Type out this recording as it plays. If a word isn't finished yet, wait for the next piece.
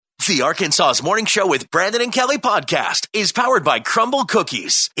The Arkansas's Morning Show with Brandon and Kelly podcast is powered by Crumble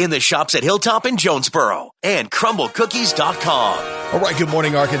Cookies in the shops at Hilltop and Jonesboro and crumblecookies.com. All right, good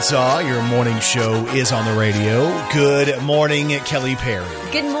morning, Arkansas. Your morning show is on the radio. Good morning, Kelly Perry.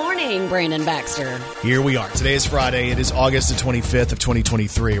 Good morning, Brandon Baxter. Here we are. Today is Friday. It is August the 25th of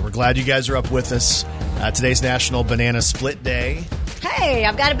 2023. We're glad you guys are up with us. Today's National Banana Split Day. Hey,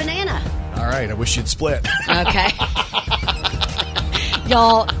 I've got a banana. All right, I wish you'd split. Okay.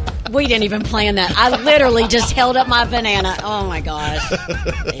 Y'all, we didn't even plan that. I literally just held up my banana. Oh, my gosh.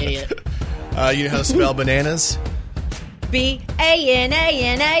 Idiot. You know how to spell bananas? B-A-N-A-N-A-S.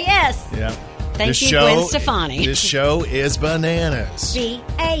 Yeah. Thank you, Gwen Stefani. This show is bananas.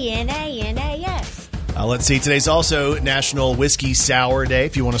 B-A-N-A-N-A-S. Let's see. Today's also National Whiskey Sour Day.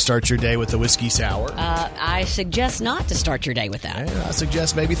 If you want to start your day with a whiskey sour. I suggest not to start your day with that. Yeah, I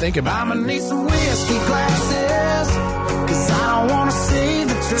suggest maybe think about it. I'm gonna need some whiskey glasses, 'cause I don't wanna see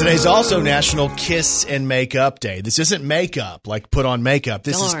the truth. Today's also National Kiss and Makeup Day. This isn't makeup, like put on makeup.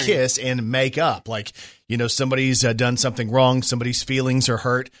 This is kiss and make up. Like, you know, somebody's done something wrong, somebody's feelings are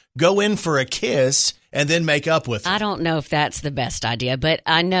hurt. Go in for a kiss and then make up with them. I don't know if that's the best idea, but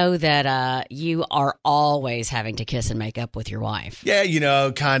I know that you are always having to kiss and make up with your wife. Yeah, you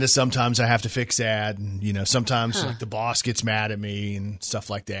know, kind of sometimes I have to fix that. And, you know, sometimes like the boss gets mad at me and stuff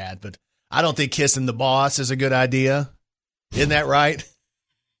like that. But I don't think kissing the boss is a good idea. Isn't that right?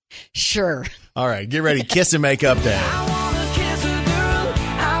 Sure. All right, get ready. Kiss and make up day. I wanna kiss a girl,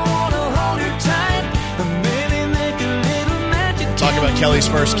 I wanna hold her tight, and maybe make a little magic. Talk about Kelly's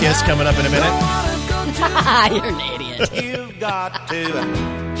first kiss coming up in a minute. You're an idiot. You've got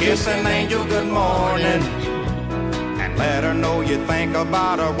to kiss an angel good morning and let her know you think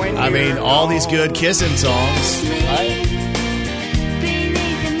about her when I mean, you're all these gone. good kissing songs, right?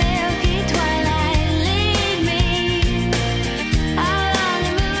 Beneath the milky twilight, lead me out on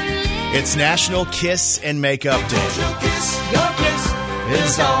the moonlit. It's National Kiss and Makeup Day. Your kiss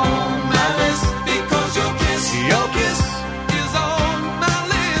is on my list because your kiss is on my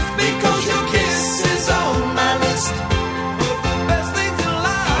list because your kiss is on my list of the best things in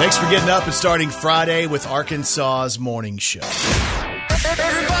life. Thanks for getting up and starting Friday with Arkansas's Morning Show.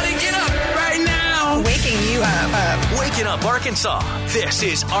 Everybody get up right now. Waking you up. Waking up Arkansas. This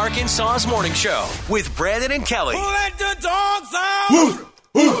is Arkansas's Morning Show with Brandon and Kelly. Who let the dogs out? Who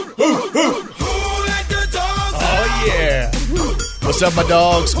let the dogs out? Oh, yeah. What's up, my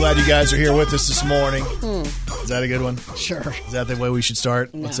dogs? Glad you guys are here with us this morning. Is that a good one? Sure. Is that the way we should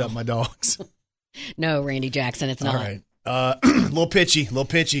start? No. What's up, my dogs? No, Randy Jackson, it's not. All right. Little pitchy. Little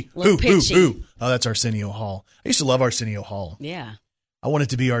pitchy. Ooh. Oh, that's Arsenio Hall. I used to love Arsenio Hall. Yeah. I wanted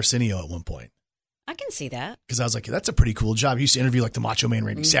to be Arsenio at one point I can see that. because I was like, that's a pretty cool job. He used to interview like the Macho Man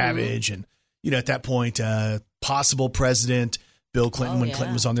Randy Savage and, you know, at that point, possible president Bill Clinton when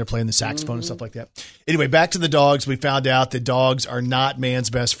Clinton was on there playing the saxophone and stuff like that. Anyway, back to the dogs. We found out that dogs are not man's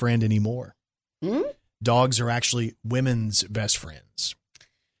best friend anymore. Dogs are actually women's best friends.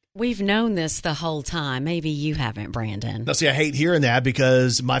 We've known this the whole time. Maybe you haven't, Brandon. Now, see, I hate hearing that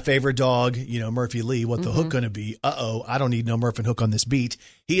because my favorite dog, you know, Murphy Lee, what the hook going to be? I don't need no Murph and Hook on this beat.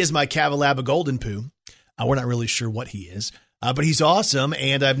 He is my Cavalaba Golden Poo. We're not really sure what he is, but he's awesome.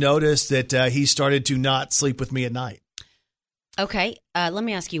 And I've noticed that he started to not sleep with me at night. Okay, let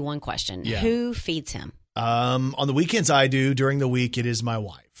me ask you one question. Yeah. Who feeds him? On the weekends, I do. During the week, it is my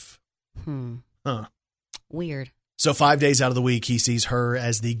wife. Huh. Weird. So 5 days out of the week, he sees her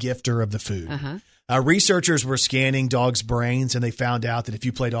as the gifter of the food. Researchers were scanning dogs' brains, and they found out that if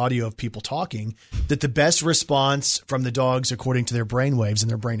you played audio of people talking, that the best response from the dogs, according to their brain waves and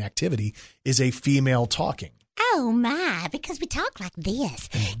their brain activity, is a female talking. Oh, my, because we talk like this.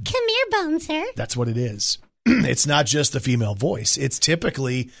 Come here, Boneser. That's what it is. It's not just the female voice. It's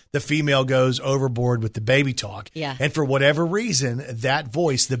typically the female goes overboard with the baby talk. Yeah. And for whatever reason, that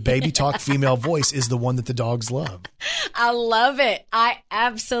voice, the baby talk female voice, is the one that the dogs love. I love it. I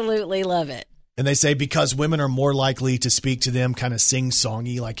absolutely love it. And they say because women are more likely to speak to them kind of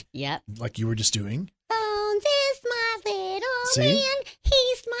sing-songy like you were just doing. Bones is my little See? man.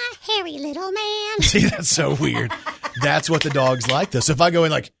 He's my hairy little man. See, that's so weird. That's what the dogs like, though. So if I go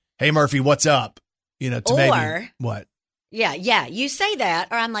in like, hey, Murphy, what's up? You know, to maybe what? Yeah, you say that.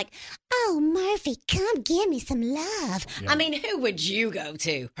 Or I'm like, oh, Murphy, come give me some love. I mean, who would you go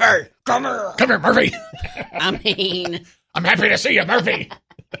to? Hey, Come here, Murphy. I mean, I'm happy to see you, Murphy.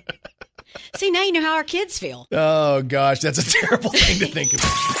 see, now you know how our kids feel. Oh, gosh, that's a terrible thing to think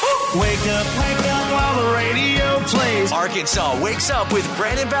about. Wake up while the radio plays. Arkansas wakes up with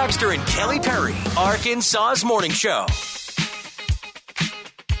Brandon Baxter and Kelly Perry. Arkansas's Morning Show.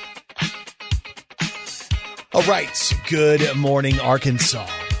 All right. Good morning, Arkansas.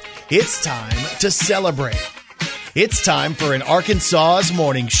 It's time to celebrate. It's time for an Arkansas's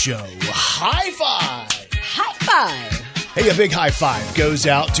morning show. High five! High five! Hey, a big high five goes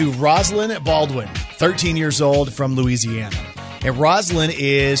out to Rosalind Baldwin, 13 years old from Louisiana. And Rosalind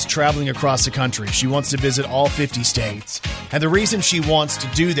is traveling across the country. She wants to visit all 50 states. And the reason she wants to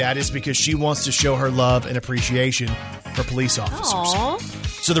do that is because she wants to show her love and appreciation for police officers. Aww.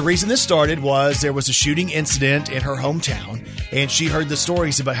 So the reason this started was there was a shooting incident in her hometown, and she heard the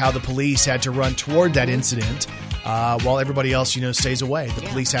stories about how the police had to run toward that incident while everybody else, stays away. The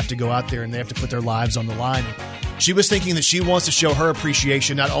police have to go out there and they have to put their lives on the line. And she was thinking that she wants to show her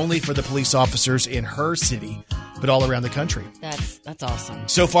appreciation not only for the police officers in her city, but all around the country. That's awesome.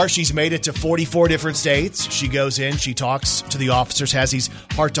 So far, she's made it to 44 different states. She goes in, she talks to the officers, has these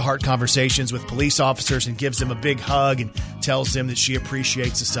heart-to-heart conversations with police officers, and gives them a big hug and tells them that she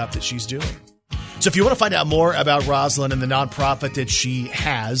appreciates the stuff that she's doing. So if you want to find out more about Rosalind and the nonprofit that she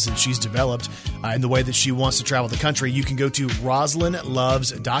has and she's developed and the way that she wants to travel the country, you can go to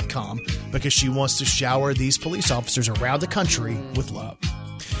rosalindloves.com because she wants to shower these police officers around the country with love.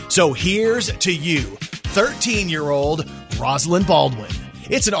 So here's to you, 13-year-old Rosalind Baldwin.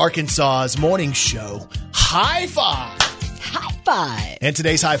 It's an Arkansas's morning show. High five! High five! And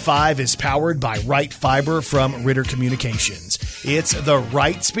today's high five is powered by Right Fiber from Ritter Communications. It's the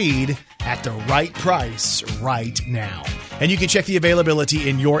right speed at the right price right now. And you can check the availability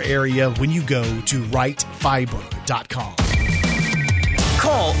in your area when you go to rightfiber.com.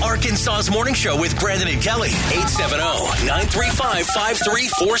 Call Arkansas's Morning Show with Brandon and Kelly.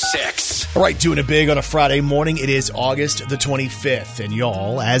 870-935-5346. All right, doing it big on a Friday morning. It is August the 25th. And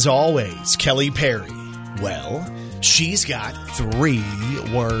y'all, as always, Kelly Perry. Well, she's got 3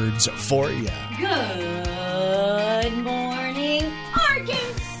 words for you. Good morning, Arkansas!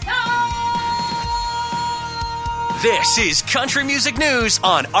 This is Country Music News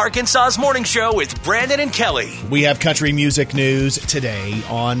on Arkansas's Morning Show with Brandon and Kelly. We have country music news today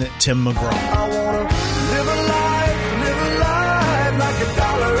on Tim McGraw. I wanna live a life like a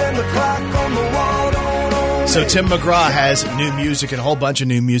dollar and the clock on the wall. So Tim McGraw has new music and a whole bunch of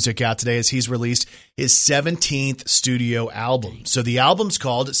new music out today as he's released his 17th studio album. So the album's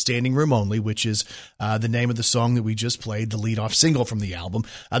called Standing Room Only, which is the name of the song that we just played, the lead-off single from the album.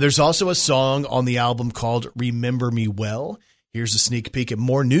 There's also a song on the album called Remember Me Well. Here's a sneak peek at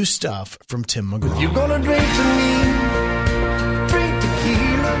more new stuff from Tim McGraw. If you're gonna drink to me, drink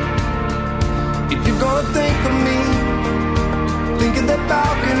tequila. If you're gonna think of me, think of that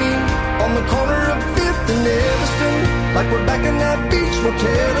balcony on the corner of 5th and Everson, like we're back in that beach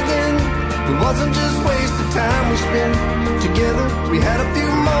motel again. It wasn't just wasted time we spent together. We had a few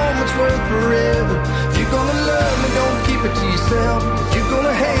moments worth forever. If you're gonna love me, don't keep it to yourself. If you're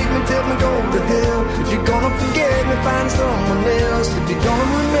gonna hate me, tell me go to hell. If you're gonna forget me, find someone else. If you're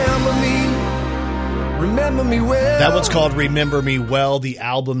gonna remember me well. That one's called Remember Me Well, the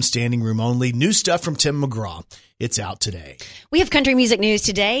album Standing Room Only. New stuff from Tim McGraw. It's out today. We have country music news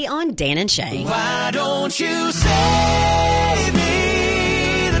today on Dan and Shay. Why don't you save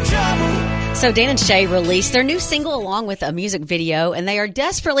me the trouble? So Dan and Shay released their new single along with a music video, and they are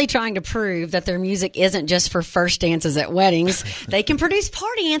desperately trying to prove that their music isn't just for first dances at weddings. They can produce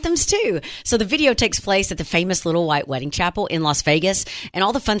party anthems too. So the video takes place at the famous Little White Wedding Chapel in Las Vegas, and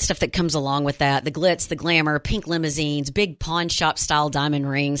all the fun stuff that comes along with that, the glitz, the glamour, pink limousines, big pawn shop style diamond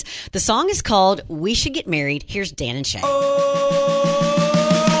rings. The song is called We Should Get Married. Here's Dan and Shay.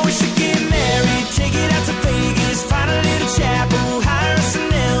 Oh, we should get married, take it out to Vegas, find a little chapel, hire us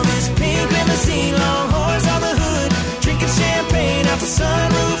an Elvis, pink limousine, long horse on the hood, drinking champagne out the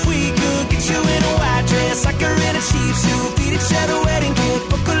sunroof. We could get you in a white dress, like her in a cheap suit, feed each other wedding cake,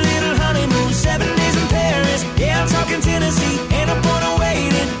 book a little honeymoon, 7 days in Paris. Yeah, I'm talking Tennessee, ain't no point of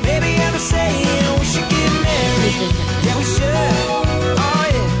waiting. Baby, I'm saying we should get married. Yeah, we should. Oh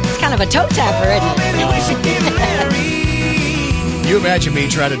yeah. It's kind of a toe tapper, isn't it? Baby, we should get married. You imagine me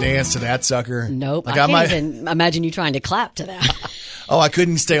trying to dance to that sucker? Nope. Like I can't even imagine you trying to clap to that. Oh, I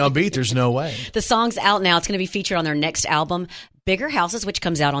couldn't stay on beat. There's no way. The song's out now. It's going to be featured on their next album, Bigger Houses, which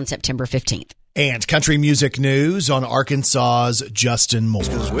comes out on September 15th. And country music news on Arkansas's Justin Moore.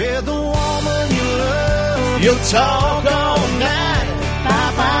 With the woman you love, You'll talk all night.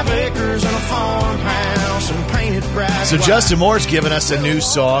 buy 5 acres and a farmhouse and paint it bright. So Justin Moore's given us a new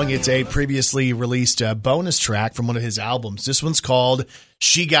song. It's a previously released bonus track from one of his albums. This one's called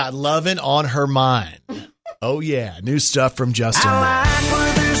She Got Lovin' on Her Mind. Oh, yeah. New stuff from Justin Moore. I like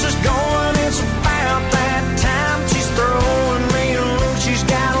where this is going. It's about that time. She's throwing me a loop. She's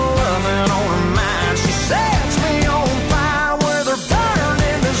got loving on her mind. She sets me on fire with her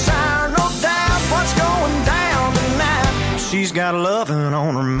burning desire. No doubt what's going down tonight. She's got loving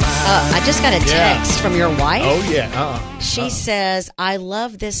on her mind. I just got a text from your wife. Oh, yeah. She says, I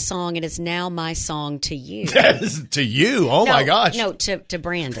love this song. It is now my song to you. To you? Oh, my gosh. No, to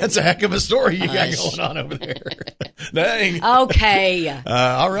Brandon. That's a heck of a story you got going on over there. Dang. Okay.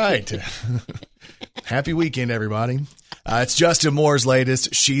 All right. Happy weekend, everybody. It's Justin Moore's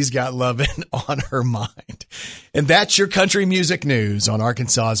latest. She's got lovin' on her mind. And that's your country music news on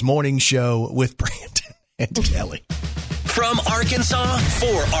Arkansas's Morning Show with Brandon and Kelly. From Arkansas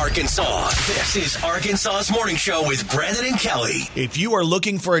for Arkansas, this is Arkansas's Morning Show with Brandon and Kelly. If you are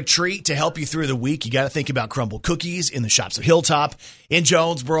looking for a treat to help you through the week, you got to think about Crumble Cookies in the shops at Hilltop. In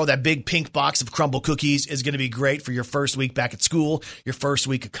Jonesboro, that big pink box of Crumble Cookies is going to be great for your first week back at school, your first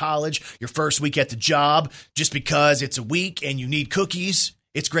week of college, your first week at the job. Just because it's a week and you need cookies,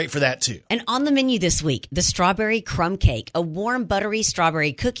 it's great for that, too. And on the menu this week, the strawberry crumb cake, a warm, buttery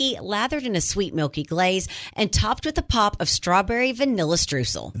strawberry cookie lathered in a sweet, milky glaze and topped with a pop of strawberry vanilla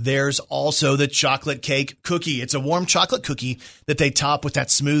streusel. There's also the chocolate cake cookie. It's a warm chocolate cookie that they top with that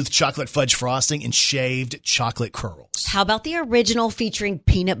smooth chocolate fudge frosting and shaved chocolate curls. How about the original featuring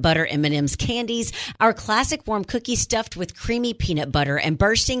peanut butter M&M's candies? Our classic warm cookie stuffed with creamy peanut butter and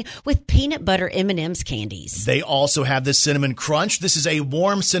bursting with peanut butter M&M's candies. They also have the cinnamon crunch. This is a warm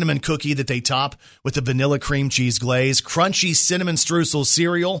cinnamon cookie that they top with a vanilla cream cheese glaze, crunchy cinnamon streusel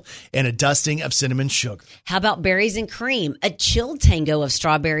cereal, and a dusting of cinnamon sugar. How about berries and cream? A chilled tango of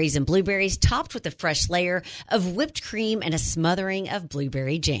strawberries and blueberries topped with a fresh layer of whipped cream and a smothering of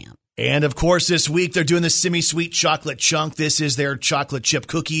blueberry jam. And, of course, this week they're doing the semi-sweet chocolate chunk. This is their chocolate chip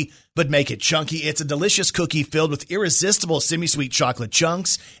cookie, but make it chunky. It's a delicious cookie filled with irresistible semi-sweet chocolate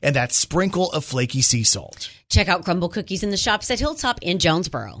chunks and that sprinkle of flaky sea salt. Check out Crumble Cookies in the shops at Hilltop in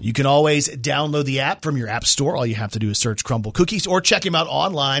Jonesboro. You can always download the app from your app store. All you have to do is search Crumble Cookies or check them out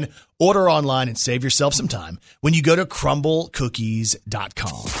online. Order online and save yourself some time when you go to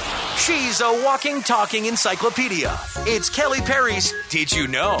crumblecookies.com. She's a walking, talking encyclopedia. It's Kelly Perry's Did You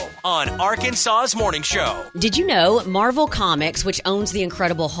Know on Arkansas's Morning Show. Did you know Marvel Comics, which owns The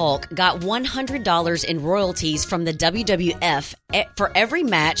Incredible Hulk, got $100 in royalties from the WWF for every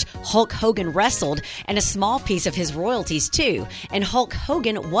match Hulk Hogan wrestled, and a small piece of his royalties too. And Hulk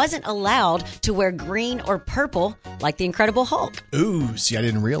Hogan wasn't allowed to wear green or purple like The Incredible Hulk. Ooh, see, I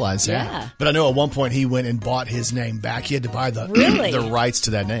didn't realize that. Yeah. But I know at one point he went and bought his name back. He had to buy the the rights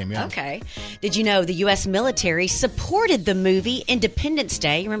to that name. Yeah. Okay. Did you know the U.S. military supported the movie Independence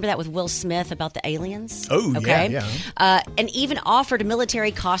Day? Remember that with Will Smith about the aliens? Oh, okay. yeah. And even offered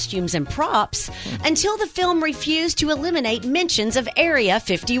military costumes and props until the film refused to eliminate mentions of Area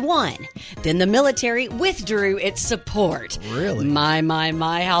 51. Then the military withdrew its support. Really? My,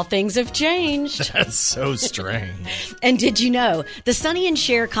 how things have changed. That's so strange. And did you know the Sonny and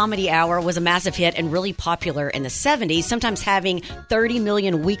Cher Comedy Hour was a massive hit and really popular in the 70s, sometimes having 30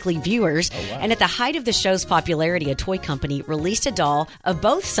 million weekly viewers. Oh, wow. And at the height of the show's popularity, a toy company released a doll of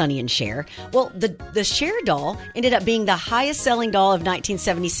both Sonny and Cher. Well, the Cher doll ended up being the highest selling doll of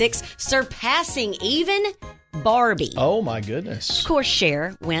 1976, surpassing even Barbie. Oh, my goodness. Of course,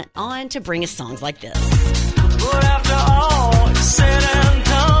 Cher went on to bring us songs like this. But after all is said and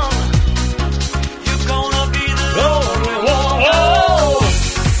done, you're gonna be the lonely one. Oh,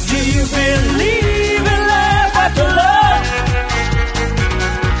 do you believe in life after love?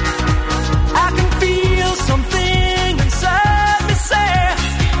 I can feel something inside me say, I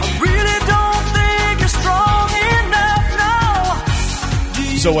really don't think you're strong enough,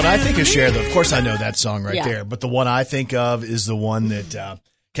 no. So when I think of Cher, though, of course I know that song right Yeah. there, but the one I think of is the one that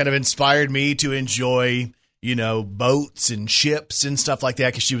kind of inspired me to enjoy, you know, boats and ships and stuff like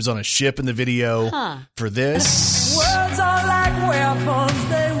that, because she was on a ship in the video for this. Words are like weapons,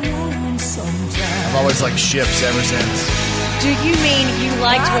 they wound sometimes. I've always liked ships ever since. Do you mean you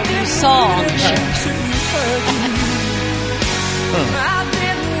liked what you saw on the show? I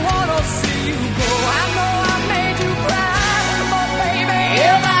didn't want to see you go. I know I made you cry, but baby,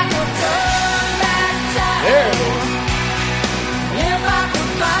 if I could turn back time, if I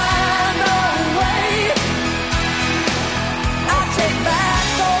could find a way, I'd take back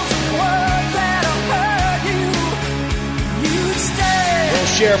those words that hurt you. You'd stay.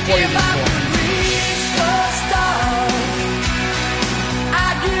 We'll share for you If this I morning. could reach the stars,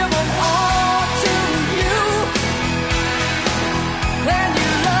 I'd give them all to you. Then you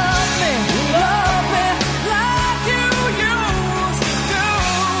love me like you used to.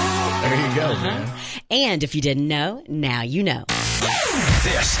 There you go, man. And if you didn't know, now you know.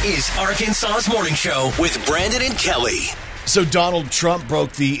 This is Arkansas's Morning Show with Brandon and Kelly. So Donald Trump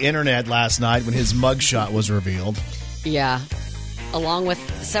broke the internet last night when his mugshot was revealed. Yeah. along with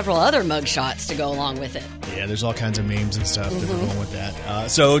several other mugshots to go along with it. Yeah, there's all kinds of memes and stuff that are going with that.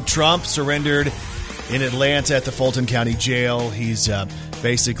 So Trump surrendered in Atlanta at the Fulton County Jail. He's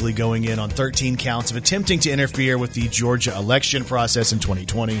basically going in on 13 counts of attempting to interfere with the Georgia election process in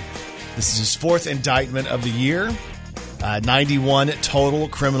 2020. This is his fourth indictment of the year. 91 total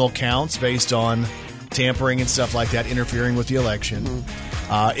criminal counts based on tampering and stuff like that, interfering with the election.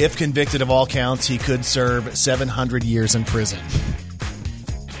 If convicted of all counts, he could serve 700 years in prison.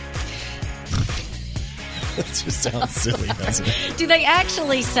 That just sounds silly, doesn't it? Do they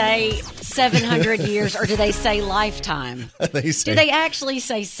actually say 700 years or do they say lifetime? Do they actually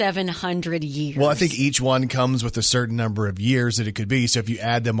say 700 years? Well, I think each one comes with a certain number of years that it could be. So if you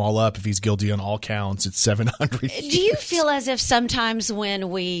add them all up, if he's guilty on all counts, it's 700 years. Do you feel as if sometimes when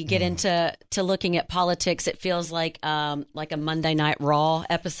we get into looking at politics, it feels like a Monday Night Raw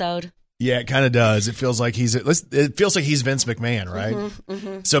episode? Yeah, it kind of does. It feels like he's Vince McMahon,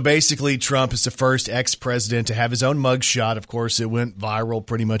 right? So basically, Trump is the first ex-president to have his own mugshot. Of course, it went viral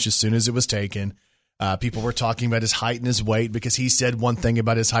pretty much as soon as it was taken. People were talking about his height and his weight because he said one thing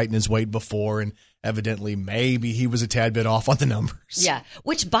about his height and his weight before, and evidently maybe he was a tad bit off on the numbers. Yeah,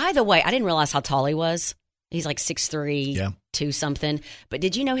 which, by the way, I didn't realize how tall he was. He's like 6'3", 2 something. But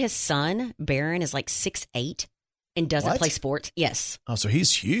did you know his son, Barron, is like 6'8"? And doesn't play sports. Yes. Oh, so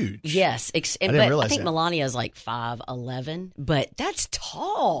he's huge. Yes. I didn't realize I think that. Melania is like 5'11", but that's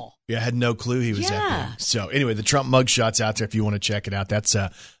tall. Yeah, I had no clue he was that big. So anyway, the Trump mugshot's out there if you want to check it out. That's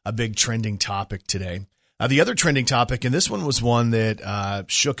a big trending topic today. The other trending topic, and this one was one that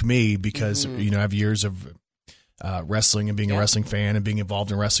shook me because, I have years of wrestling and being a wrestling fan and being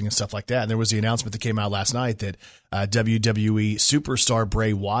involved in wrestling and stuff like that. And there was the announcement that came out last night that WWE superstar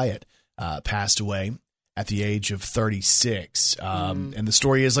Bray Wyatt passed away at the age of 36. And the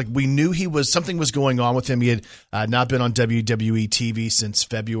story is, like, we knew something was going on with him. He had not been on WWE TV since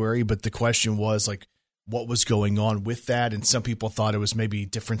February, but the question was, like, what was going on with that? And some people thought it was maybe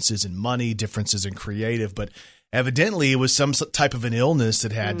differences in money, differences in creative, but evidently it was some type of an illness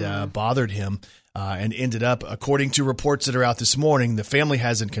that had bothered him and ended up, according to reports that are out this morning, the family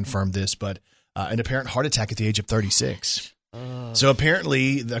hasn't confirmed this, but an apparent heart attack at the age of 36. So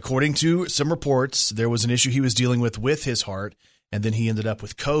apparently, according to some reports, there was an issue he was dealing with his heart, and then he ended up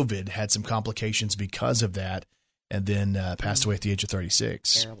with COVID, had some complications because of that, and then passed away at the age of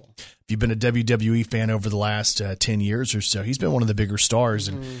 36. Terrible. If you've been a WWE fan over the last 10 years or so, he's been one of the bigger stars,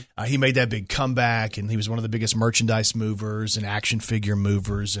 and he made that big comeback, and he was one of the biggest merchandise movers and action figure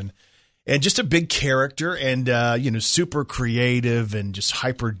movers, and just a big character, and super creative and just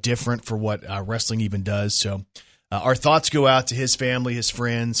hyper different for what wrestling even does. So our thoughts go out to his family, his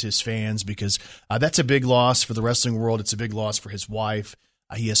friends, his fans, because that's a big loss for the wrestling world. It's a big loss for his wife.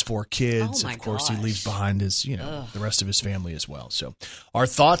 He has 4 kids. Of course, he leaves behind his, the rest of his family as well. So our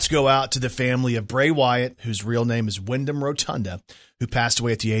thoughts go out to the family of Bray Wyatt, whose real name is Wyndham Rotunda, who passed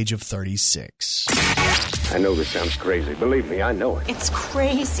away at the age of 36. I know this sounds crazy. Believe me, I know it. It's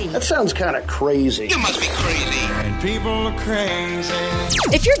crazy. That sounds kind of crazy. You must be crazy. And people are crazy.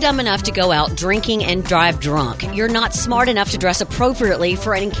 If you're dumb enough to go out drinking and drive drunk, you're not smart enough to dress appropriately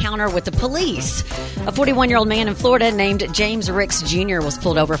for an encounter with the police. A 41-year-old man in Florida named James Ricks Jr. was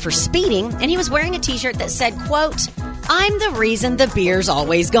pulled over for speeding, and he was wearing a T-shirt that said, quote, "I'm the reason the beer's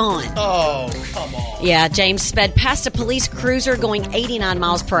always gone." Oh, come on. Yeah, James sped past a police cruiser going 89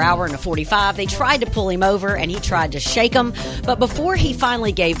 miles per hour in a 45. They tried to pull him over, and he tried to shake him. But before he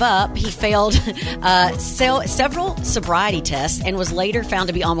finally gave up, he failed several sobriety tests and was later found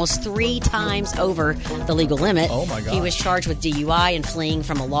to be almost 3 times over the legal limit. Oh, my God. He was charged with DUI and fleeing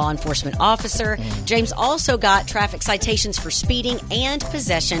from a law enforcement officer. James also got traffic citations for speeding and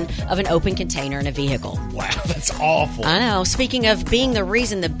possession of an open container in a vehicle. Wow, that's awful. I know. Speaking of being the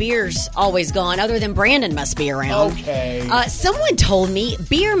reason the beer's always gone, other than Brandon must be around. Okay. Someone told me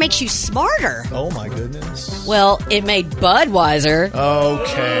beer makes you smarter. Oh, my goodness. Well, it made Budweiser.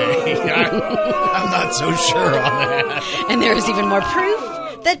 Okay. I'm not so sure on that. And there is even more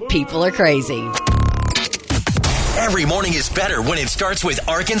proof that people are crazy. Every morning is better when it starts with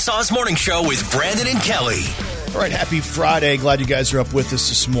Arkansas's Morning Show with Brandon and Kelly. All right, happy Friday. Glad you guys are up with us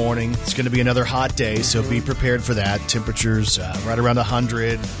this morning. It's going to be another hot day, so be prepared for that. Temperatures right around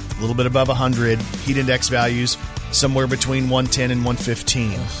 100, a little bit above 100. Heat index values somewhere between 110 and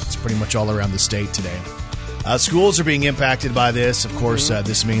 115. It's pretty much all around the state today. Schools are being impacted by this. Of course,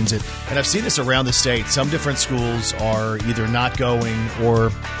 this means it. And I've seen this around the state. Some different schools are either not going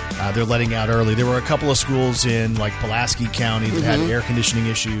or they're letting out early. There were a couple of schools in like Pulaski County that had air conditioning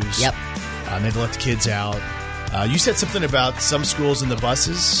issues. Yep. And they had to let the kids out. You said something about some schools in the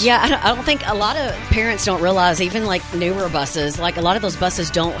buses. Yeah, I don't think a lot of parents don't realize, even like newer buses, like a lot of those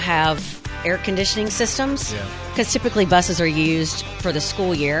buses don't have air conditioning systems. Yeah. Because typically buses are used for the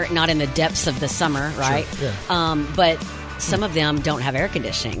school year, not in the depths of the summer, right? Sure, yeah. But some of them don't have air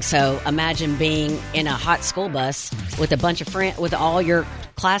conditioning. So imagine being in a hot school bus with a bunch of friends, with all your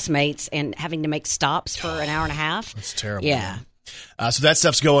classmates, and having to make stops for an hour and a half. That's terrible. Yeah. So that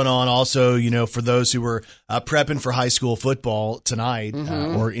stuff's going on. Also, for those who were prepping for high school football tonight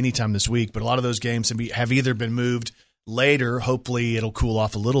or anytime this week, but a lot of those games have either been moved later. Hopefully, it'll cool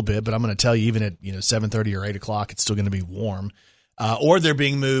off a little bit. But I'm going to tell you, even at 7:30 or 8 o'clock, it's still going to be warm. Or they're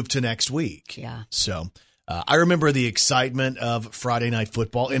being moved to next week. Yeah. So I remember the excitement of Friday night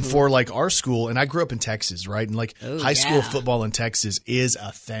football, and for like our school, and I grew up in Texas, right? And like high school football in Texas is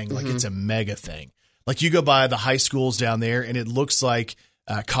a thing. Like it's a mega thing. Like you go by the high schools down there, and it looks like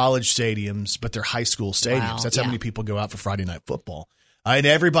college stadiums, but they're high school stadiums. Wow, That's how many people go out for Friday night football. And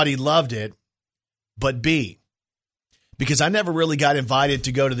everybody loved it, but because I never really got invited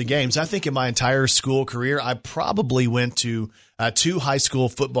to go to the games. I think in my entire school career, I probably went to 2 high school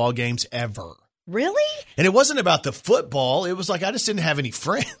football games ever. Really? And it wasn't about the football. It was like I just didn't have any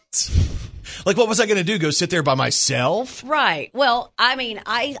friends. Like, what was I going to do? Go sit there by myself? Right. Well, I mean,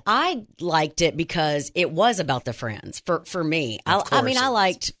 I liked it because it was about the friends for me. I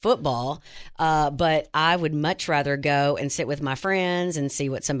liked football, but I would much rather go and sit with my friends and see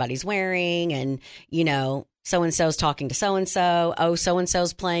what somebody's wearing, and so-and-so's talking to so-and-so. Oh,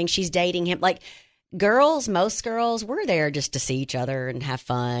 so-and-so's playing. She's dating him. Like, most girls, we're there just to see each other and have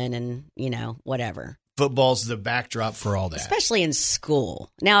fun and, whatever. Football's the backdrop for all that. Especially in school.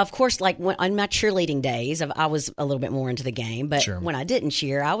 Now, of course, like on my cheerleading days, I was a little bit more into the game. But when I didn't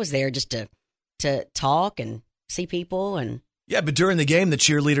cheer, I was there just to talk and see people. And yeah, but during the game, the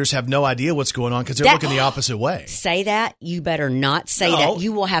cheerleaders have no idea what's going on because they're looking the opposite way. Say that. You better not say that.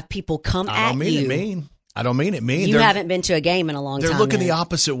 You will have people come at you. I don't mean it mean. You haven't been to a game in a long time. They're looking the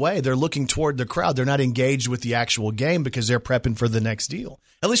opposite way. They're looking toward the crowd. They're not engaged with the actual game because they're prepping for the next deal.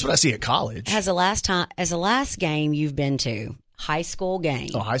 At least what I see at college. As the last game you've been to, high school game.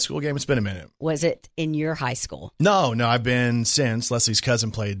 Oh, high school game? It's been a minute. Was it in your high school? No, I've been since Leslie's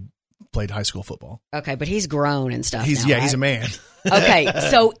cousin played high school football. Okay, but he's grown and stuff. He's a man. Okay,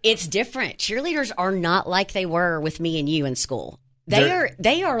 so it's different. Cheerleaders are not like they were with me and you in school.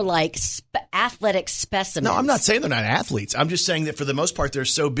 They are like athletic specimens. No, I'm not saying they're not athletes. I'm just saying that for the most part, they're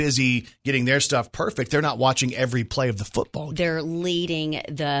so busy getting their stuff perfect, they're not watching every play of the football game. They're leading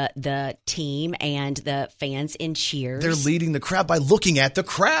the team and the fans in cheers. They're leading the crowd by looking at the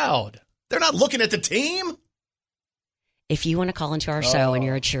crowd. They're not looking at the team. If you want to call into our show and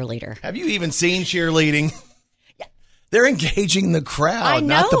you're a cheerleader. Have you even seen cheerleading? They're engaging the crowd,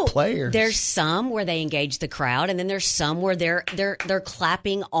 not the players. There's some where they engage the crowd, and then there's some where they're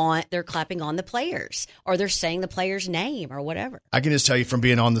clapping on the players, or they're saying the player's name or whatever. I can just tell you from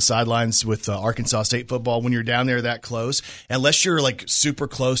being on the sidelines with Arkansas State football, when you're down there that close, unless you're like super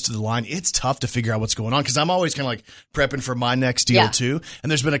close to the line, it's tough to figure out what's going on because I'm always kind of like prepping for my next deal too.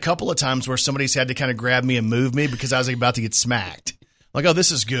 And there's been a couple of times where somebody's had to kind of grab me and move me because I was about to get smacked. Like, oh,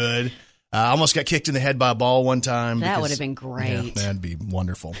 this is good. I almost got kicked in the head by a ball one time. That would have been great. Yeah, that'd be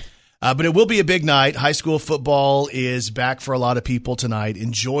wonderful. But it will be a big night. High school football is back for a lot of people tonight.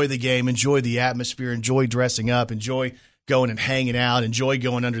 Enjoy the game. Enjoy the atmosphere. Enjoy dressing up. Enjoy going and hanging out. Enjoy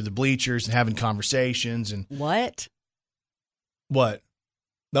going under the bleachers and having conversations. And What?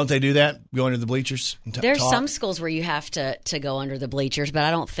 Don't they do that? Go under the bleachers and There's talk? some schools where you have to go under the bleachers, but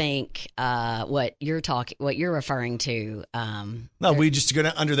I don't think what you're referring to. No, we just go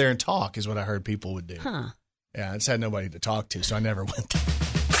under there and talk is what I heard people would do. Huh. Yeah, I just had nobody to talk to, so I never went there.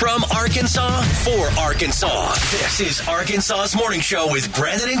 From Arkansas for Arkansas, this is Arkansas's Morning Show with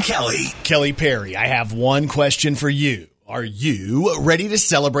Brandon and Kelly. Kelly Perry, I have one question for you. Are you ready to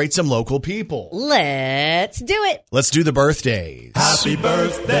celebrate some local people? Let's do it. Let's do the birthdays. Happy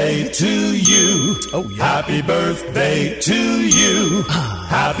birthday to you. Oh, yeah. Happy birthday to you.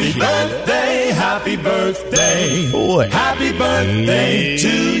 Happy birthday, happy birthday. Boy. Happy birthday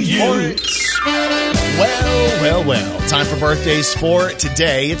to you. Well. Time for birthdays for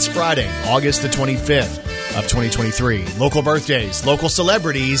today. It's Friday, August the 25th of 2023. Local birthdays, local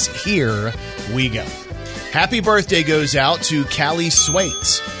celebrities. Here we go. Happy birthday goes out to Callie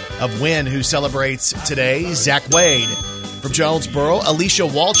Swaits of Wynn, who celebrates today. Zach Wade from Jonesboro. Alicia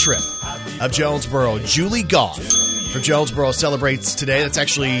Waltrip of Jonesboro. Julie Goff from Jonesboro celebrates today. That's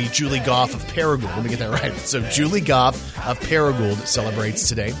actually Julie Goff of Paragould. Let me get that right. So Julie Goff of Paragould celebrates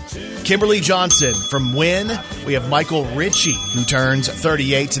today. Kimberly Johnson from Wynn. We have Michael Ritchie, who turns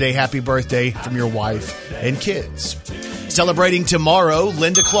 38 today. Happy birthday from your wife and kids. Celebrating tomorrow,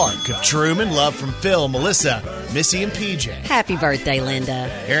 Linda Clark of Truman. Love from Phil, Melissa, Missy, and PJ. Happy birthday, Linda.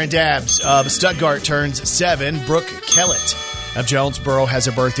 Aaron Dabbs of Stuttgart turns 7. Brooke Kellett of Jonesboro has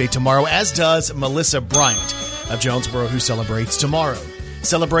a birthday tomorrow, as does Melissa Bryant of Jonesboro, who celebrates tomorrow.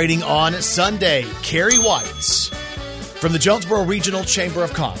 Celebrating on Sunday, Carrie White from the Jonesboro Regional Chamber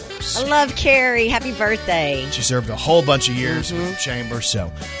of Commerce. I love Carrie. Happy birthday. She served a whole bunch of years with the Chamber,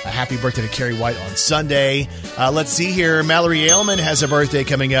 so a happy birthday to Carrie White on Sunday. Let's see here. Mallory Ailman has a birthday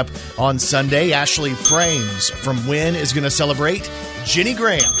coming up on Sunday. Ashley Frames from Wynn is going to celebrate. Jenny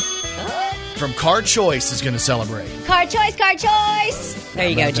Graham from Card Choice is going to celebrate. Card choice, card choice. There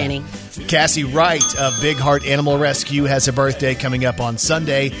you go, Jenny. Cassie Wright of Big Heart Animal Rescue has a birthday coming up on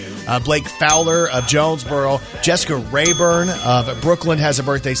Sunday. Blake Fowler of Jonesboro. Jessica Rayburn of Brooklyn has a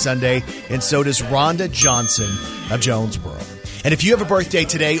birthday Sunday. And so does Rhonda Johnson of Jonesboro. And if you have a birthday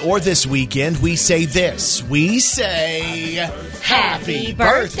today or this weekend, we say this. We say happy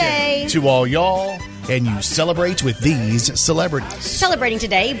birthday to all y'all. And you celebrate with these celebrities. Celebrating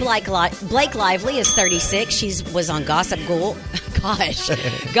today, Blake Lively is 36. She was on Gossip Girl.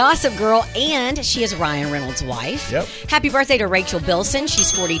 Gossip Girl, and she is Ryan Reynolds' wife. Yep. Happy birthday to Rachel Bilson.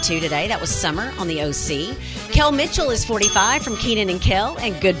 She's 42 today. That was Summer on the OC. Kel Mitchell is 45 from Keenan and Kel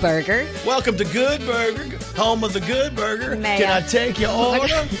and Good Burger. Welcome to Good Burger, home of the Good Burger. May Can I- I take your order?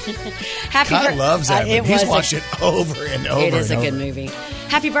 Happy Loves that. He's watched it over and over. It is a and good over. movie.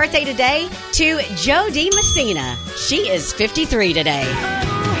 Happy birthday today to Jodie Messina. She is 53 today.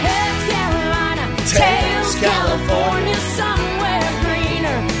 Tails, California,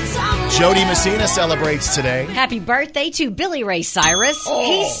 Jodie Messina celebrates today. Happy birthday to Billy Ray Cyrus.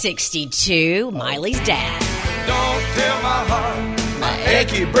 He's 62, Miley's dad. Don't tell my heart, My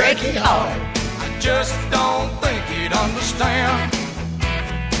achy, breaky heart. I just don't think he'd understand.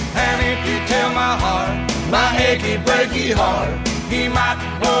 And if you tell my heart, My achy, breaky heart. he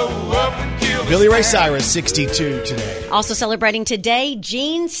might blow up and kill Billy Ray Cyrus, 62 today. Also celebrating today,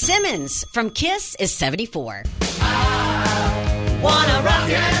 Gene Simmons from Kiss is 74. Wanna rock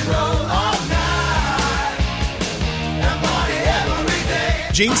and roll all night and party every day.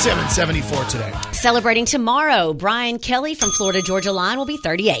 Gene Simmons, 74 today. Celebrating tomorrow, Brian Kelly from Florida Georgia Line will be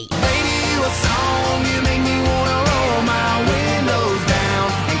 38. Baby, you a song, you make me wanna roll my windows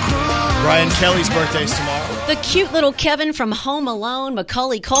down and cruise. Brian Kelly's birthday's tomorrow. The cute little Kevin from Home Alone,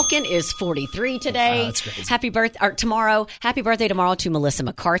 Macaulay Culkin, is 43 today. Oh, that's crazy. Happy birthday tomorrow to Melissa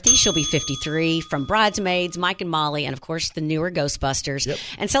McCarthy. She'll be 53. From Bridesmaids, Mike and Molly, and of course the newer Ghostbusters. Yep.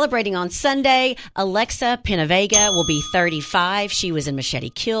 And celebrating on Sunday, Alexa Penavega will be 35. She was in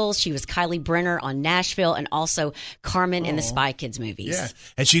Machete Kills. She was Kylie Brenner on Nashville, and also Carmen in the Spy Kids movies. Yeah,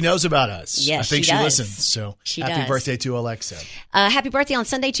 and she knows about us. Yes, I think she she does. listens. So She happy does. birthday to Alexa. Happy birthday on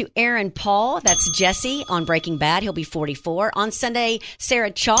Sunday to Aaron Paul. That's Jesse on Breaking Bad. He'll be 44. On Sunday, Sarah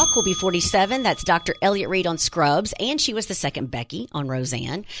Chalk will be 47. That's Dr. Elliot Reed on Scrubs. And she was the second Becky on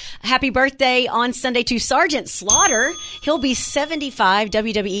Roseanne. Happy birthday on Sunday to Sergeant Slaughter. He'll be 75.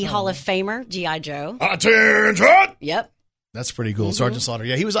 WWE Hall of Famer, G.I. Joe. Attention! Yep. That's pretty cool. Sergeant Slaughter.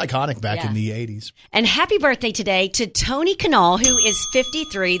 Yeah, he was iconic back in the 80s. And happy birthday today to Tony Kanal, who is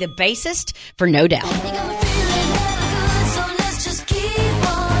 53, the bassist for No Doubt.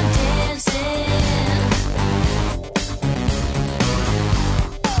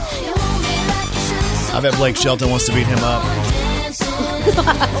 I bet Blake Shelton wants to beat him up.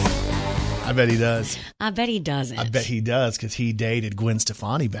 I bet he does. I bet he doesn't. I bet he does because he dated Gwen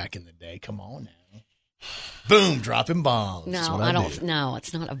Stefani back in the day. Come on now. Boom, dropping bombs. That's No, what I don't. do. No,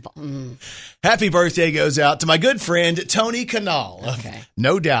 it's not a. Happy birthday goes out to my good friend Tony Kanal of Okay.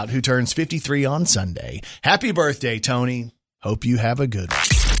 No Doubt, who turns 53 on Sunday. Happy birthday, Tony. Hope you have a good one.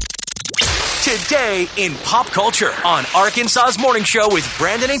 Today in pop culture on Arkansas's Morning Show with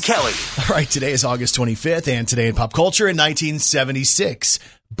Brandon and Kelly. All right, today is August 25th, and today in pop culture in 1976,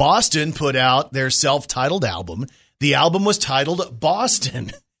 Boston put out their self-titled album. The album was titled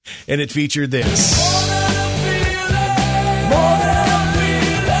Boston, and it featured this.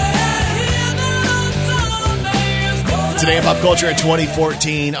 Today in pop culture in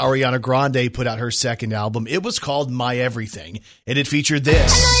 2014, Ariana Grande put out her second album. It was called My Everything, and it featured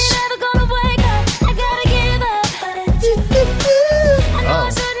this.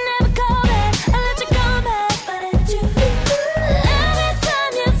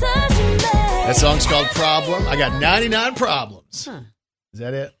 That song's called Problem. I got 99 problems. Huh. Is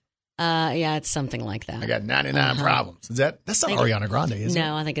that it? Yeah, it's something like that. I got 99 problems. That's not Ariana Grande, is it?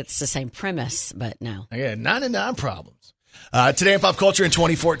 No, I think it's the same premise, but no. I got 99 problems. Today in pop culture in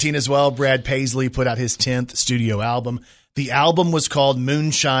 2014 as well, Brad Paisley put out his 10th studio album. The album was called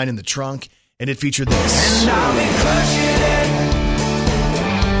Moonshine in the Trunk, and it featured this. And I'll be crushing it.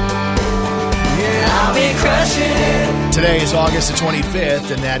 Yeah, I'll be crushing it. Today is August the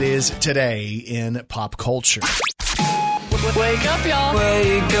 25th, and that is Today in Pop Culture. Wake up, y'all.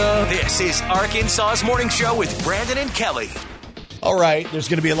 Wake up. This is Arkansas's Morning Show with Brandon and Kelly. All right, there's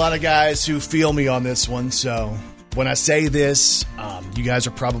going to be a lot of guys who feel me on this one, so when I say this, you guys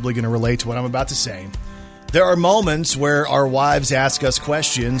are probably going to relate to what I'm about to say. There are moments where our wives ask us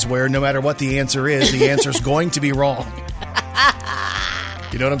questions where no matter what the answer is going to be wrong.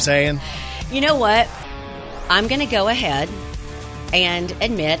 You know what I'm saying? You know what? I'm going to go ahead and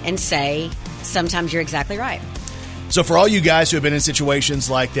admit and say sometimes you're exactly right. So for all you guys who have been in situations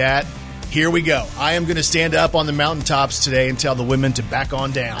like that, here we go. I am going to stand up on the mountaintops today and tell the women to back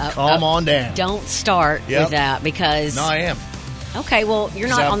on down. Calm on down. Don't start with that because... No, I am. Okay, well, you're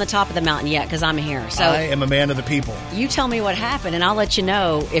not on the top of the mountain yet because I'm here. So I am a man of the people. You tell me what happened, and I'll let you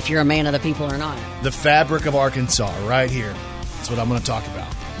know if you're a man of the people or not. The fabric of Arkansas, right here. That's what I'm going to talk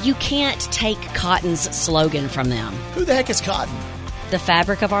about. You can't take Cotton's slogan from them. Who the heck is Cotton? The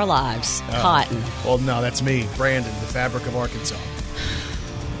fabric of our lives. Cotton. Well, no, that's me, Brandon, the fabric of Arkansas.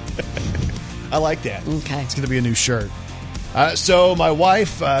 I like that. Okay. It's going to be a new shirt. So my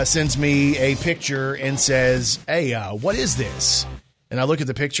wife sends me a picture and says, hey, what is this? And I look at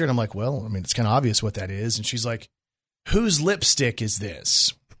the picture and I'm like, well, I mean, it's kind of obvious what that is. And she's like, whose lipstick is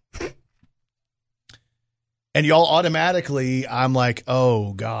this? And y'all automatically, I'm like,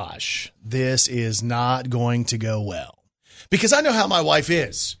 oh gosh, this is not going to go well. Because I know how my wife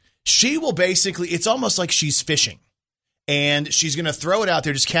is. She will basically, it's almost like she's fishing. And she's going to throw it out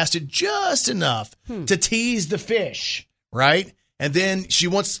there, just cast it just enough to tease the fish, right? And then she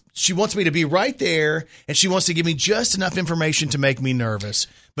wants me to be right there, and she wants to give me just enough information to make me nervous,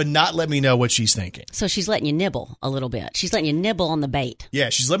 but not let me know what she's thinking. So she's letting you nibble a little bit. She's letting you nibble on the bait. Yeah,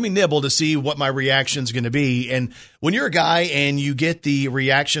 she's letting me nibble to see what my reaction's going to be. And when you're a guy and you get the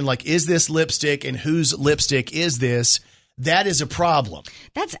reaction like, is this lipstick and whose lipstick is this? That is a problem.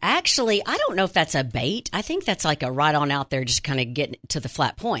 That's actually, I don't know if that's a bait. I think that's like a right on out there, just kind of getting to the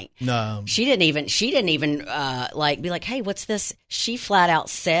flat point. No. She didn't even like be like, hey, what's this? She flat out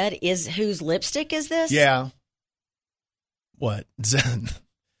said, whose lipstick is this? Yeah. What?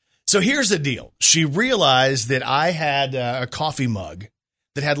 So here's the deal. She realized that I had a coffee mug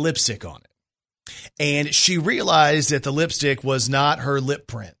that had lipstick on it. And she realized that the lipstick was not her lip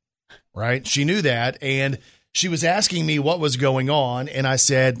print, right? She knew that. And she was asking me what was going on, and I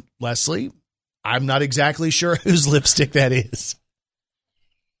said, Leslie, I'm not exactly sure whose lipstick that is.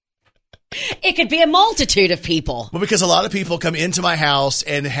 It could be a multitude of people. Well, because a lot of people come into my house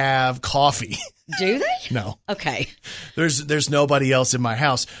and have coffee. Do they? No. Okay. There's nobody else in my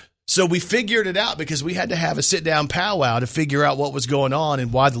house. So we figured it out because we had to have a sit-down powwow to figure out what was going on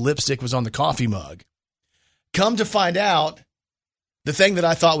and why the lipstick was on the coffee mug. Come to find out, the thing that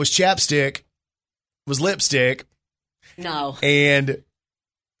I thought was chapstick was lipstick. No. And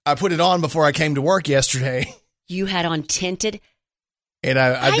I put it on before I came to work yesterday. You had on tinted. And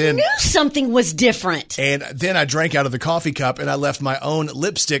I then knew something was different. And then I drank out of the coffee cup and I left my own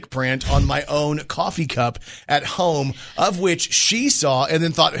lipstick print on my own coffee cup at home, of which she saw and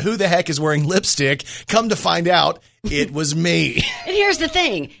then thought, who the heck is wearing lipstick? Come to find out, it was me. And here's the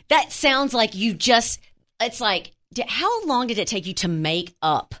thing. That sounds like it's like, how long did it take you to make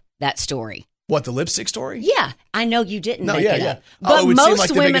up that story? What, the lipstick story? Yeah, I know you didn't make it up. Oh, But most like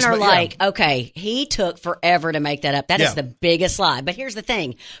women are like, okay, he took forever to make that up. That is the biggest lie. But here's the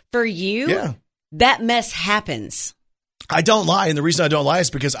thing. For you, that mess happens. I don't lie, and the reason I don't lie is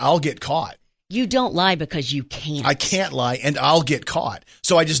because I'll get caught. You don't lie because you can't. I can't lie, and I'll get caught.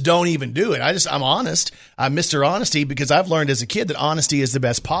 So I just don't even do it. I'm honest. I'm Mr. Honesty because I've learned as a kid that honesty is the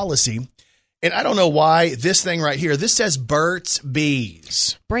best policy. And I don't know why this thing right here, this says Burt's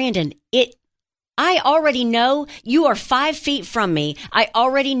Bees. Brandon, I already know. You are 5 feet from me. I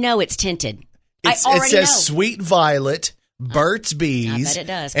already know it's tinted. It says know. Sweet Violet, Burt's Bees. I bet it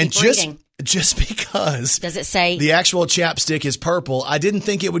does. And Keep reading. Just because does it say the actual chapstick is purple, I didn't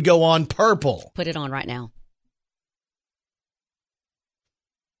think it would go on purple. Put it on right now.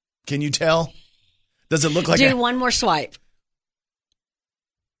 Can you tell? Does it look like Do one more swipe.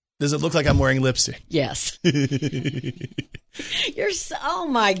 Does it look like I'm wearing lipstick? Yes. Oh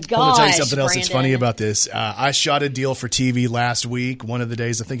my gosh. I want to tell you something else that's Brandon. funny about this. I shot a deal for TV last week, one of the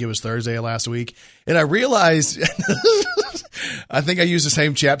days, I think it was Thursday of last week, and I realized, I think I used the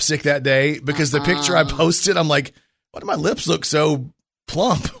same chapstick that day because the picture I posted, I'm like, why do my lips look so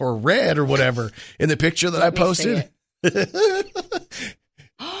plump or red or whatever in the picture that I posted?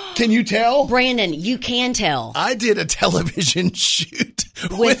 Can you tell? Brandon, you can tell. I did a television shoot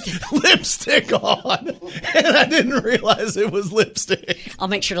with lipstick on, and I didn't realize it was lipstick. I'll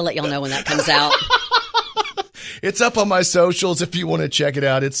make sure to let y'all know when that comes out. It's up on my socials if you want to check it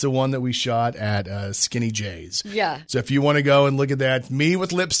out. It's the one that we shot at Skinny J's. Yeah. So if you want to go and look at that, me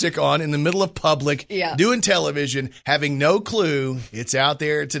with lipstick on in the middle of public, doing television, having no clue, it's out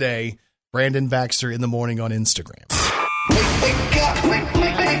there today. Brandon Baxter in the morning on Instagram.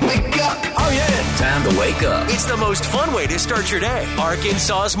 Wake up. Oh, yeah. Time to wake up. It's the most fun way to start your day.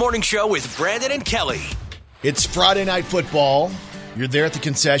 Arkansas's Morning Show with Brandon and Kelly. It's Friday Night Football. You're there at the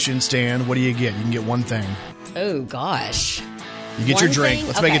concession stand. What do you get? You can get one thing. Oh, gosh. You get One your drink. thing?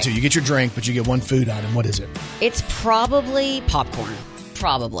 Let's make it Okay. two. You get your drink, but you get one food item. What is it? It's probably popcorn.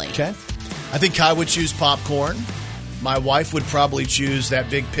 Probably. Okay. I think Kai would choose popcorn. My wife would probably choose that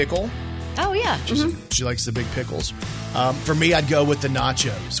big pickle. Oh, yeah. She likes the big pickles. For me, I'd go with the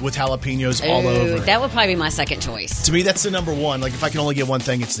nachos with jalapenos all over it. That would probably be my second choice. To me, that's the number one. Like, if I can only get one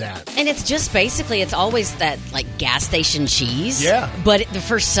thing, it's that. And it's just basically, it's always that like gas station cheese. Yeah. But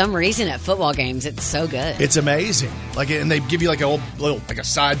for some reason at football games, it's so good. It's amazing. Like, and they give you like a little like a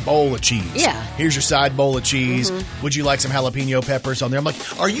side bowl of cheese. Yeah. Here's your side bowl of cheese. Would you like some jalapeno peppers on there? I'm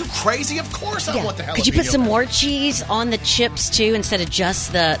like, are you crazy? Of course I want the jalapeno. Could you put some peppers. more cheese on the chips too instead of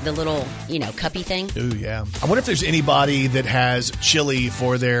just the little, cuppy thing? Ooh, yeah. I wonder if there's anybody that has chili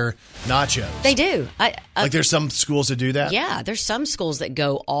for their nachos. They do. Like, there's some schools that do that? Yeah, there's some schools that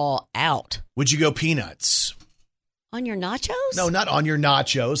go all out. Would you go peanuts? On your nachos? No, not on your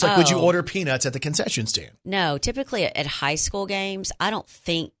nachos. Like, would you Oh. order peanuts at the concession stand? No, typically at high school games, I don't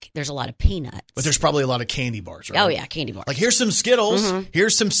think there's a lot of peanuts. But there's probably a lot of candy bars, right? Oh, yeah, candy bars. Like, here's some Skittles.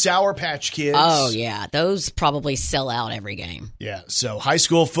 Here's some Sour Patch Kids. Oh, yeah. Those probably sell out every game. Yeah, so high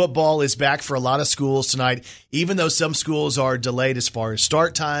school football is back for a lot of schools tonight, even though some schools are delayed as far as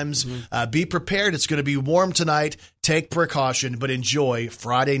start times. Be prepared. It's going to be warm tonight. Take precaution, but enjoy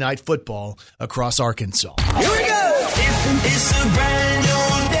Friday Night Football across Arkansas. Here we go. It's a brand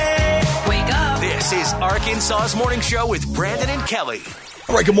new day. Wake up. This is Arkansas's Morning Show with Brandon and Kelly.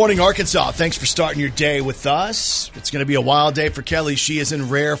 All right, good morning, Arkansas. Thanks for starting your day with us. It's going to be a wild day for Kelly. She is in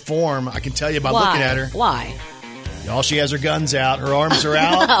rare form. I can tell you by looking at her. Why? Y'all, she has her guns out. Her arms are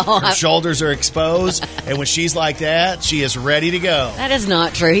out. Her shoulders are exposed. And when she's like that, she is ready to go. That is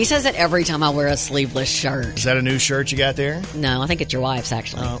not true. He says it every time I wear a sleeveless shirt. Is that a new shirt you got there? No, I think it's your wife's,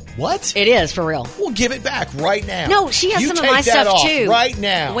 actually. What? It is, for real. We'll give it back right now. No, she has You some of take my that stuff, off too. right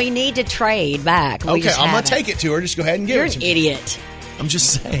now. We need to trade back. We Okay, just I'm going haven't. to take it to her. Just go ahead and give You're it to an me. idiot. I'm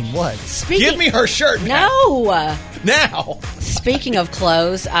just saying, what? Speaking- Give me her shirt back. No. Now. Speaking of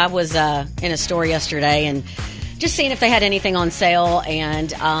clothes, I was in a store yesterday and just seeing if they had anything on sale, and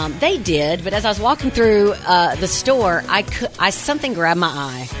they did. But as I was walking through the store, something grabbed my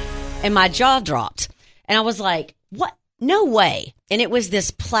eye, and my jaw dropped, and I was like, "What? No way!" And it was this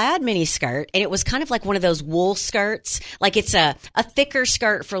plaid mini skirt, and it was kind of like one of those wool skirts, like it's a thicker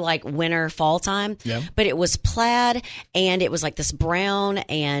skirt for like winter, fall time. Yeah. But it was plaid, and it was like this brown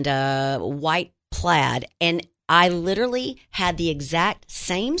and white plaid, and I literally had the exact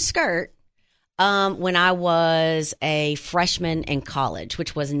same skirt when I was a freshman in college,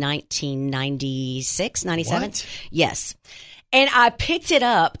 which was 1996, 97. What? Yes. And I picked it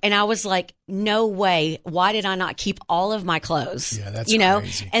up and I was like, no way. Why did I not keep all of my clothes? Yeah, that's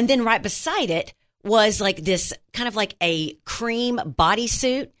crazy. And then right beside it was like this kind of like a cream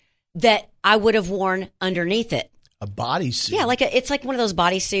bodysuit that I would have worn underneath it. A bodysuit? Yeah, it's like one of those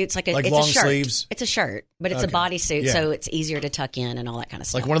bodysuits, like Like it's long a shirt. sleeves? It's a shirt, but it's Okay. a bodysuit, Yeah. so it's easier to tuck in and all that kind of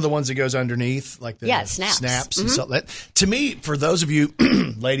stuff. Like one of the ones that goes underneath, like the Yeah, it snaps. snaps Mm-hmm. and stuff. To me, for those of you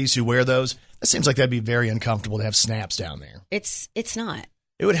ladies who wear those, it seems like that'd be very uncomfortable to have snaps down there. It's not.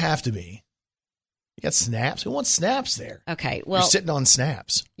 It would have to be. You got snaps? Who wants snaps there? Okay, well, You're sitting on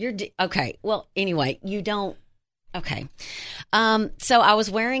snaps. okay. Well, anyway, you don't. Okay. So I was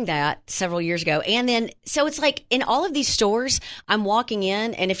wearing that several years ago. And then, so it's like in all of these stores, I'm walking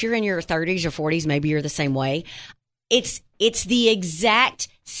in, and if you're in your 30s or 40s, maybe you're the same way. It's the exact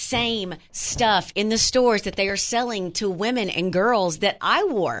same stuff in the stores that they are selling to women and girls that I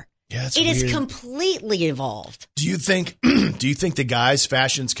wore. Yeah, it's It is weird. completely evolved. Do you think the guys'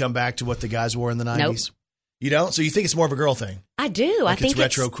 fashions come back to what the guys wore in the 90s? You don't? So you think it's more of a girl thing? I do. Like I think it's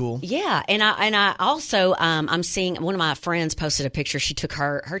retro cool. Yeah, and I also I'm seeing one of my friends posted a picture. She took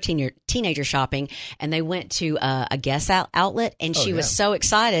her teenager shopping, and they went to a Guess outlet, and she was so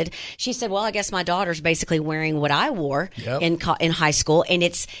excited. She said, "Well, I guess my daughter's basically wearing what I wore in high school, and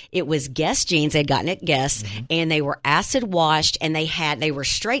it was Guess jeans. They'd gotten at Guess, and they were acid washed, and they were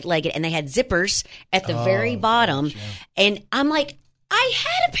straight legged, and they had zippers at the very bottom, and I'm like." I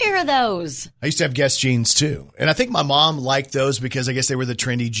had a pair of those. I used to have Guess jeans too. And I think my mom liked those because I guess they were the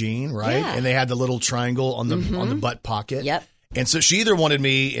trendy jean, right? Yeah. And they had the little triangle on the butt pocket. Yep. And so she either wanted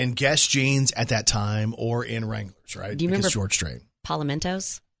me in Guess jeans at that time or in Wranglers, right? Do you remember George Strait.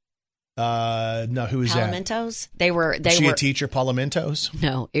 Palamentos? No, who is Palamentos? that? They were a teacher, Palamentos?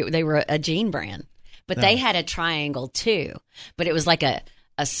 No, they were a jean brand. But they had a triangle too. But it was like a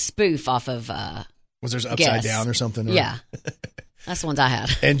spoof off of was there upside Guess. down or something? Or? Yeah. That's the ones I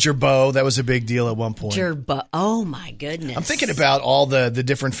had. And Gerbeau, that was a big deal at one point. Gerbeau, oh my goodness. I'm thinking about all the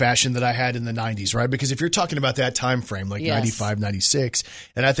different fashion that I had in the 90s, right? Because if you're talking about that time frame, like 95, 96,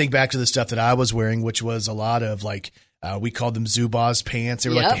 and I think back to the stuff that I was wearing, which was a lot of like, we called them Zubaz pants. They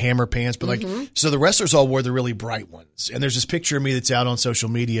were like the hammer pants, but like, so the wrestlers all wore the really bright ones. And there's this picture of me that's out on social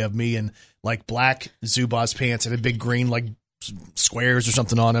media of me in like black Zubaz pants and a big green like squares or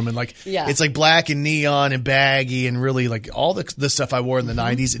something on them, and like it's like black and neon and baggy and really like all the stuff I wore in the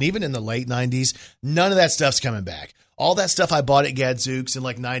 90s and even in the late 90s. None of that stuff's coming back. All that stuff I bought at Gadzooks in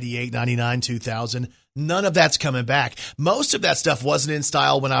like 98, 99, 2000, none of that's coming back. Most of that stuff wasn't in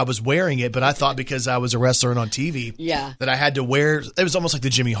style when I was wearing it, but I thought because I was a wrestler and on TV that I had to wear, it was almost like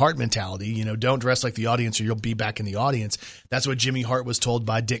the Jimmy Hart mentality, you know, don't dress like the audience or you'll be back in the audience. That's what Jimmy Hart was told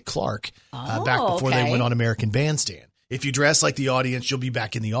by Dick Clark back before they went on American Bandstand. If you dress like the audience, you'll be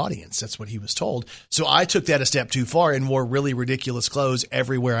back in the audience. That's what he was told. So I took that a step too far and wore really ridiculous clothes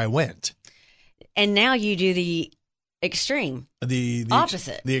everywhere I went. And now you do the extreme. The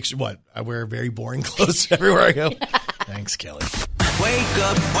opposite. What? I wear very boring clothes everywhere I go. Thanks, Kelly. Wake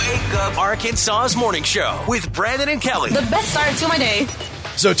up, Arkansas's morning show with Brandon and Kelly. The best start to my day.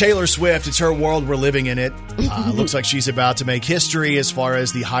 So Taylor Swift, it's her world. We're living in it. Looks like she's about to make history as far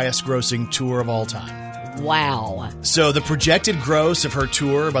as the highest grossing tour of all time. Wow. So the projected gross of her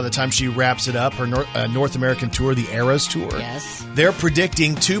tour by the time she wraps it up, her North American tour, the Eras Tour, they're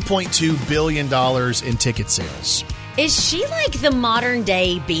predicting $2.2 billion in ticket sales. Is she like the modern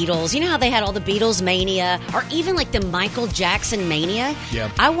day Beatles? You know how they had all the Beatles mania or even like the Michael Jackson mania? Yeah.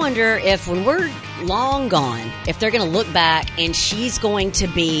 I wonder if when we're long gone, if they're going to look back and she's going to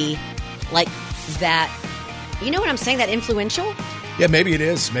be like that, you know what I'm saying, that influential? Yeah, maybe it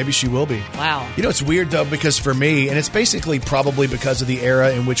is. Maybe she will be. Wow. You know, it's weird, though, because for me, and it's basically probably because of the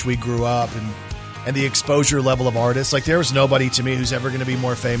era in which we grew up and the exposure level of artists, like there was nobody to me who's ever going to be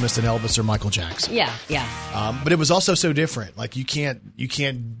more famous than Elvis or Michael Jackson. Yeah. But it was also so different. Like you can't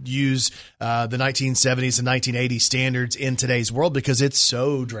use the 1970s and 1980s standards in today's world because it's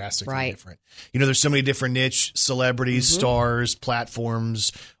so drastically different. You know, there's so many different niche celebrities, stars,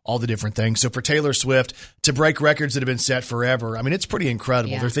 platforms, all the different things. So for Taylor Swift to break records that have been set forever, I mean, it's pretty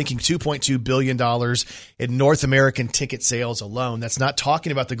incredible. They're thinking $2.2 billion in North American ticket sales alone. That's not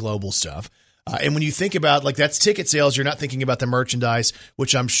talking about the global stuff. And when you think about, like, that's ticket sales, you're not thinking about the merchandise,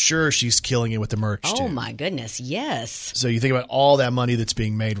 which I'm sure she's killing it with the merch, too. Oh, my goodness, yes. So you think about all that money that's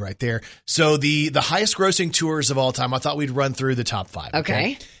being made right there. So the highest grossing tours of all time, I thought we'd run through the top 5.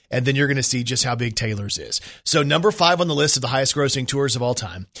 Okay. And then you're going to see just how big Taylor's is. So number 5 on the list of the highest grossing tours of all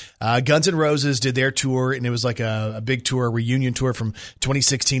time. Guns N' Roses did their tour, and it was like a big tour, a reunion tour from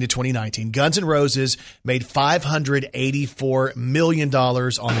 2016 to 2019. Guns N' Roses made $584 million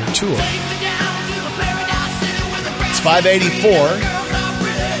on their tour. It's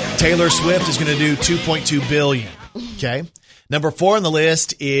 584. Taylor Swift is going to do $2.2 billion. Okay. Number 4 on the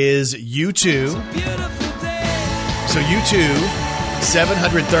list is U2. So U2...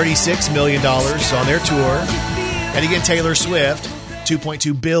 $736 million on their tour. And again, Taylor Swift,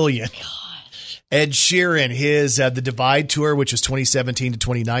 $2.2 billion. Gosh. Ed Sheeran, his The Divide Tour, which was 2017 to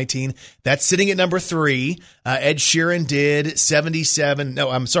 2019. That's sitting at number 3. Ed Sheeran did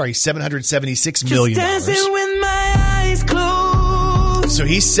 $776 million. With my eyes closed. So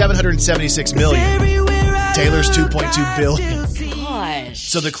he's $776 million. Taylor's $2.2 billion. Gosh.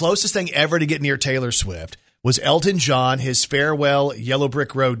 So the closest thing ever to get near Taylor Swift was Elton John, his Farewell Yellow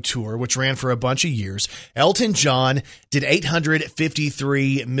Brick Road tour, which ran for a bunch of years. Elton John did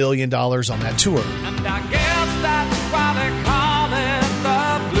 $853 million on that tour. And I guess that's why they call it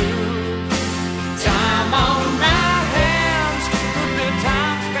the blues. Time on my hands, good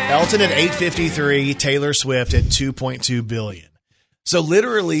time spent. Elton at $853, Taylor Swift at $2.2 billion. So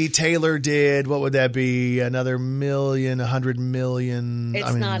literally, Taylor did, what would that be? Another $100 million.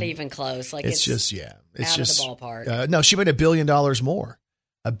 It's not even close. Like it's just, yeah. It's out just, of the ballpark. No, she made $1 billion more.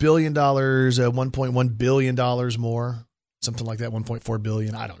 $1 billion, $1.1 billion more. Something like that, 1.4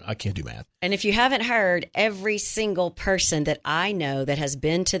 billion. I don't know. I can't do math. And if you haven't heard, every single person that I know that has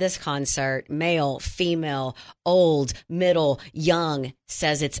been to this concert, male, female, old, middle, young,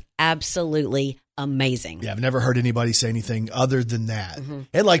 says it's absolutely amazing. Yeah, I've never heard anybody say anything other than that.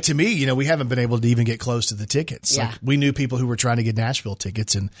 And like to me, we haven't been able to even get close to the tickets. Yeah. Like we knew people who were trying to get Nashville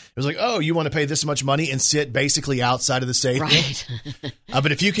tickets, and it was like, oh, you want to pay this much money and sit basically outside of the stadium? Right.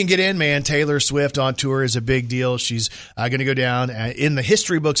 But if you can get in, man, Taylor Swift on tour is a big deal. She's going to go down in the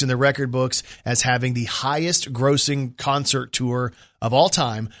history books, in the record books, as having the highest grossing concert tour of all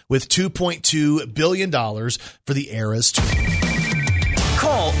time with $2.2 billion for the Eras tour.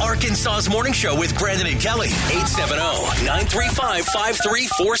 Call Arkansas's Morning Show with Brandon and Kelly.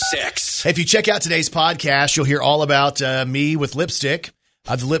 870-935-5346. If you check out today's podcast, you'll hear all about me with lipstick.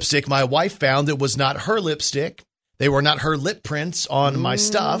 The lipstick my wife found that was not her lipstick. They were not her lip prints on my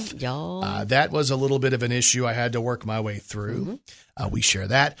stuff. That was a little bit of an issue I had to work my way through. We share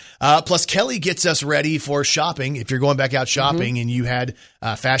that. Plus, Kelly gets us ready for shopping. If you're going back out shopping and you had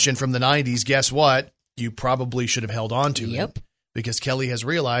fashion from the 90s, guess what? You probably should have held on to it. Because Kelly has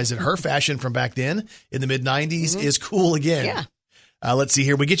realized that her fashion from back then in the mid-90s is cool again. Yeah. Let's see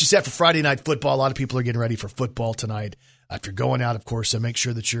here. We get you set for Friday night football. A lot of people are getting ready for football tonight. If you're going out, of course, so make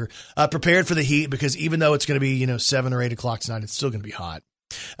sure that you're prepared for the heat, because even though it's going to be 7 or 8 o'clock tonight, it's still going to be hot.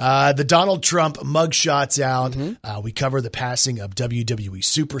 The Donald Trump mugshot's out. We cover the passing of WWE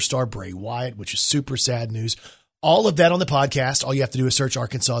superstar Bray Wyatt, which is super sad news. All of that on the podcast. All you have to do is search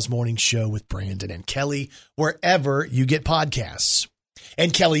Arkansas's Morning Show with Brandon and Kelly wherever you get podcasts.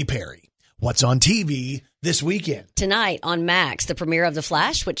 And Kelly Perry, what's on TV this weekend? Tonight on Max, the premiere of The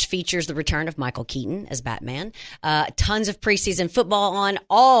Flash, which features the return of Michael Keaton as Batman. Tons of preseason football on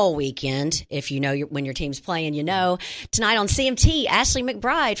all weekend. If you know when your team's playing, you know. Tonight on CMT, Ashley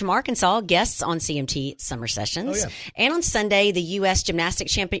McBride from Arkansas guests on CMT Summer Sessions. And on Sunday, the U.S.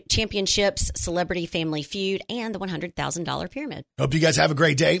 Gymnastics Championships, Celebrity Family Feud, and the $100,000 Pyramid. Hope you guys have a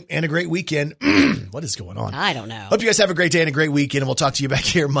great day and a great weekend. What is going on? I don't know. Hope you guys have a great day and a great weekend, and we'll talk to you back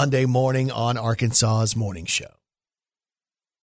here Monday morning on Arkansas's Morning Show.